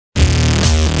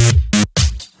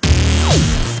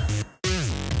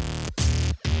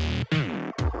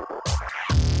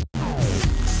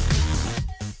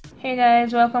Hey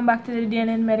guys, welcome back to the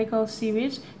D&N Medical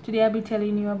series. Today I'll be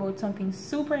telling you about something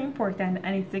super important,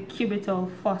 and it's the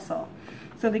cubital fossa.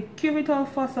 So the cubital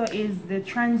fossa is the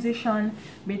transition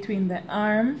between the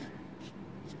arm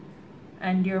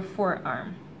and your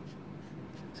forearm.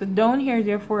 So down here is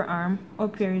your forearm,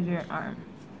 up here is your arm.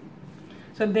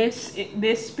 So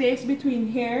this space between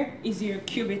here is your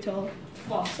cubital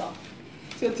fossa.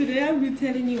 So today I'll be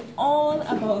telling you all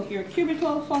about your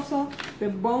cubital fossa, the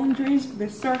boundaries, the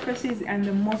surfaces, and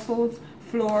the muscles,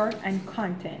 floor, and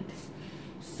content.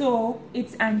 So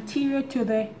it's anterior to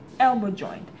the elbow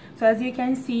joint. So as you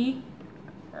can see,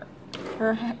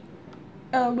 her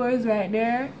elbow is right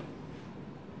there,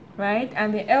 right?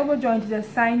 And the elbow joint is a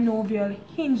synovial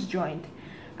hinge joint.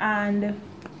 And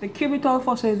the cubital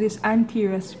fossa is this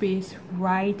anterior space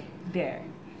right there.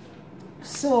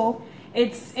 So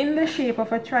it's in the shape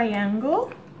of a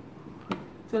triangle.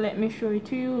 So let me show it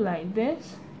to you like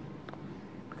this,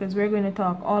 because we're going to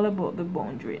talk all about the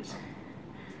boundaries.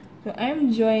 So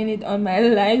I'm drawing it on my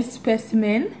live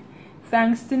specimen,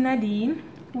 thanks to Nadine,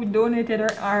 who donated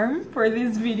her arm for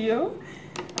this video.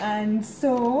 And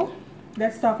so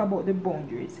let's talk about the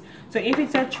boundaries. So if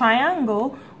it's a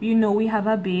triangle, you know we have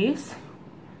a base,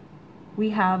 we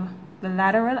have the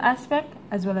lateral aspect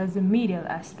as well as the medial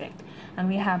aspect, and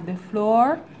we have the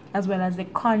floor as well as the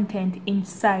content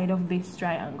inside of this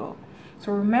triangle.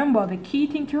 So remember, the key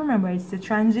thing to remember is the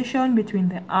transition between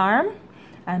the arm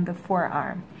and the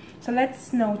forearm. So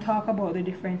let's now talk about the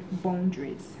different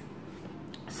boundaries.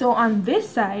 So on this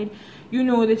side, you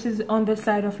know this is on the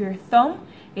side of your thumb,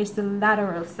 it's the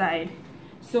lateral side.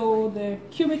 So the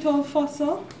cubital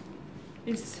fossa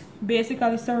is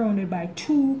basically surrounded by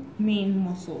two main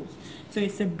muscles. So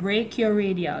it's the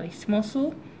brachioradialis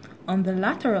muscle on the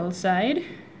lateral side.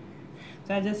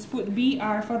 So I just put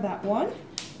BR for that one,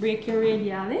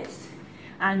 brachioradialis,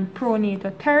 and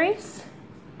pronator teres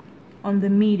on the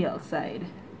medial side.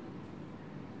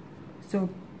 So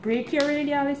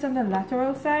brachioradialis on the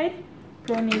lateral side,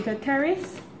 pronator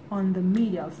teres on the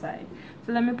medial side.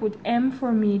 So let me put M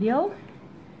for medial,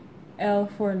 L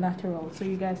for lateral, so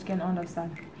you guys can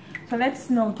understand. So let's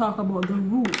now talk about the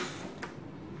roof.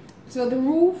 So the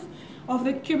roof of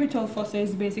the cubital fossa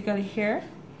is basically here,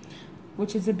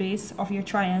 which is the base of your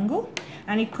triangle,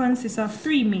 and it consists of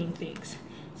three main things.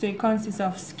 So it consists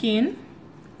of skin.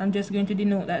 I'm just going to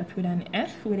denote that with an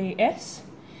F, with a S.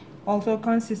 Also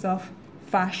consists of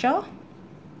fascia,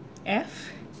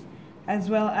 F, as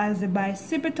well as the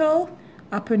bicipital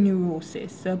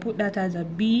aponeurosis. So I'll put that as a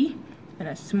B and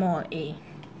a small a.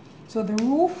 So the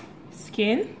roof,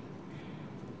 skin,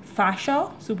 fascia,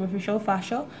 superficial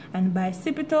fascia, and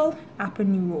bicipital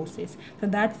aponeurosis. So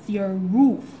that's your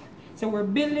roof. So we're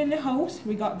building the house.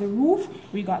 We got the roof,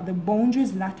 we got the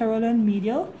boundaries, lateral and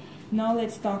medial. Now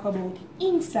let's talk about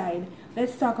inside.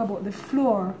 Let's talk about the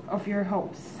floor of your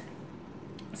house.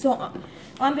 So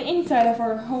on the inside of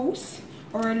our house,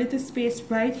 or a little space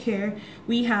right here,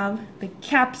 we have the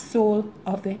capsule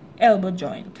of the elbow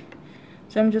joint.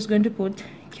 So I'm just going to put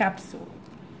capsule.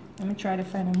 Let me try to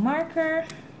find a marker.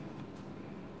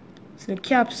 So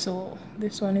capsule,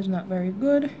 this one is not very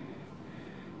good.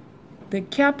 The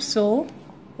capsule,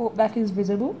 hope that is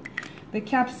visible. The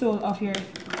capsule of your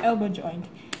elbow joint.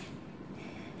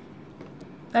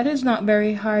 That is not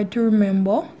very hard to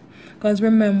remember, because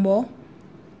remember,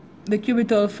 the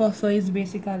cubital fossa is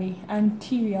basically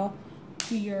anterior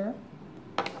to your,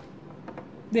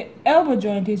 the elbow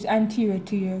joint is anterior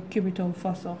to your cubital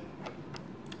fossa.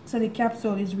 So the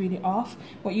capsule is really off,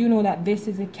 but you know that this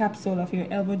is the capsule of your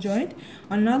elbow joint.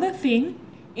 Another thing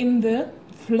in the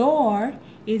floor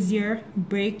is your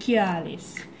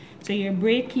brachialis. So your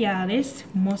brachialis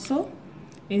muscle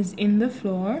is in the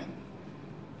floor,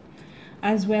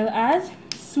 as well as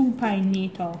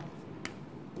supinatal.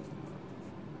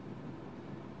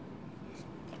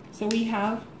 So we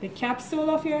have the capsule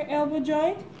of your elbow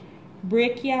joint,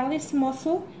 brachialis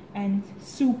muscle, and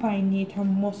supinator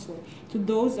muscle. So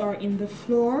those are in the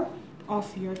floor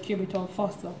of your cubital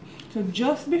fossa. So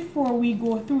just before we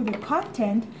go through the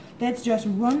content, let's just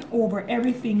run over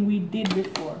everything we did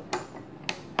before.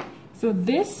 So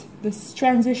this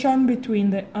transition between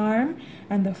the arm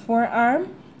and the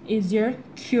forearm is your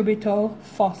cubital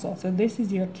fossa. So this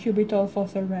is your cubital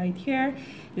fossa right here,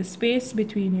 the space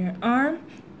between your arm,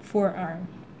 forearm.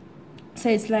 So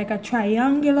it's like a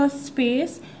triangular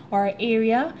space or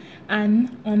area,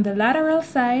 and on the lateral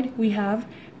side we have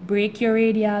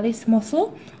brachioradialis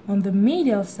muscle. On the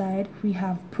medial side we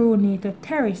have pronator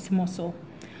teres muscle.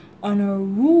 On our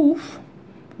roof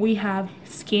we have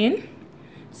skin,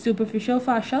 superficial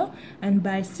fascia, and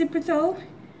bicipital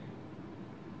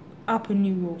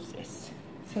aponeurosis.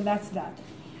 So that's that.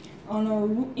 On our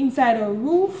inside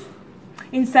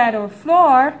our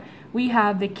floor, we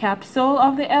have the capsule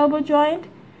of the elbow joint,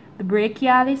 the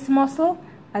brachialis muscle,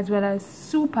 as well as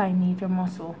supinator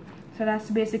muscle. So that's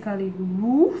basically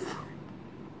roof,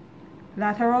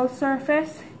 lateral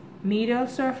surface, medial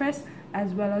surface,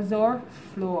 as well as our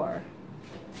floor.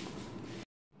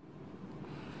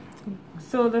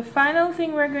 So the final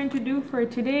thing we're going to do for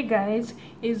today, guys,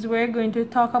 is we're going to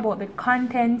talk about the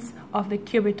contents of the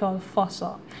cubital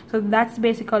fossa. So that's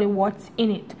basically what's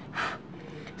in it.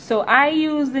 So I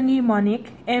use the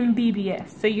mnemonic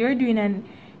MBBS. So you're doing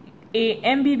a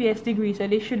MBBS degree, so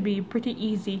this should be pretty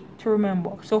easy to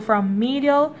remember. So from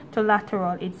medial to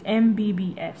lateral, it's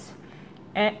MBBS.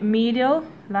 Medial,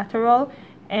 lateral,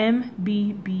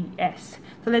 MBBS.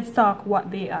 So let's talk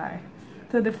what they are.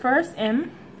 So the first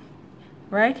M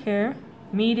right here,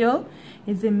 medial,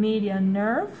 is the median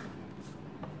nerve.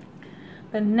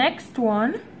 The next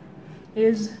one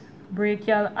is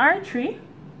brachial artery.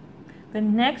 The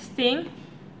next thing,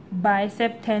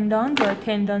 bicep tendons, or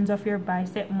tendons of your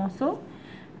bicep muscle.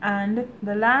 And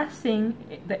the last thing,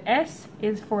 the S,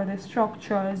 is for the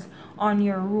structures on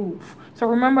your roof. So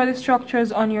remember the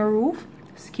structures on your roof: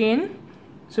 skin,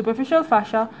 superficial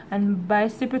fascia, and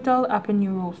bicipital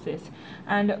aponeurosis.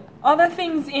 And other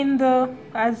things in the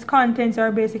as contents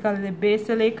are basically the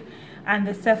basilic and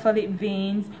the cephalic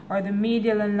veins, or the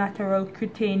medial and lateral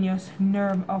cutaneous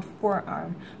nerve of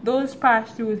forearm. Those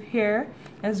pass through here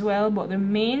as well, but the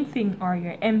main thing are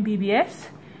your MBBS.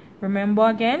 Remember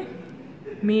again,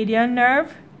 median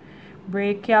nerve,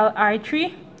 brachial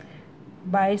artery,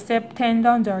 bicep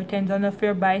tendons, or tendon of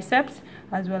your biceps,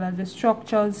 as well as the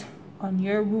structures on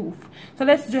your roof. So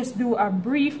let's just do a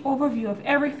brief overview of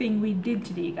everything we did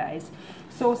today, guys.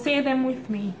 So say them with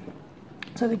me.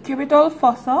 So the cubital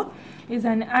fossa is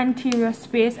an anterior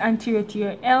space anterior to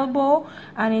your elbow,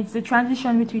 and it's the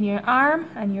transition between your arm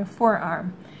and your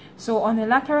forearm. So on the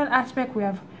lateral aspect, we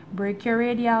have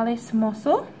brachioradialis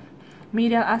muscle.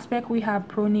 Medial aspect, we have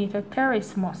pronator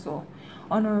teres muscle.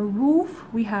 On our roof,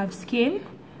 we have skin,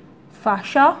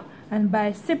 fascia, and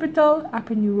bicipital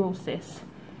aponeurosis.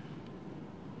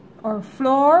 Our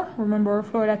floor, remember our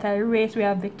floor that I erased, we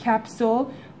have the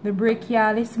capsule, the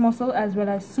brachialis muscle, as well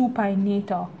as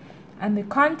supinator. And the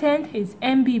content is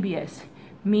MBBS,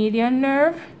 median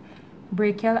nerve,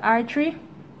 brachial artery,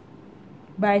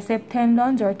 bicep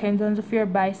tendons, or tendons of your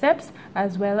biceps,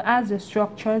 as well as the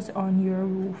structures on your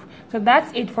roof. So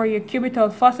that's it for your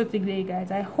cubital fossa today,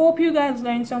 guys. I hope you guys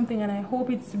learned something, and I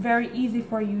hope it's very easy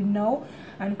for you now.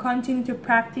 And continue to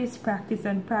practice, practice,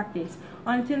 and practice.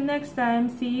 Until next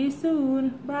time, see you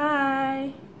soon.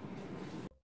 Bye.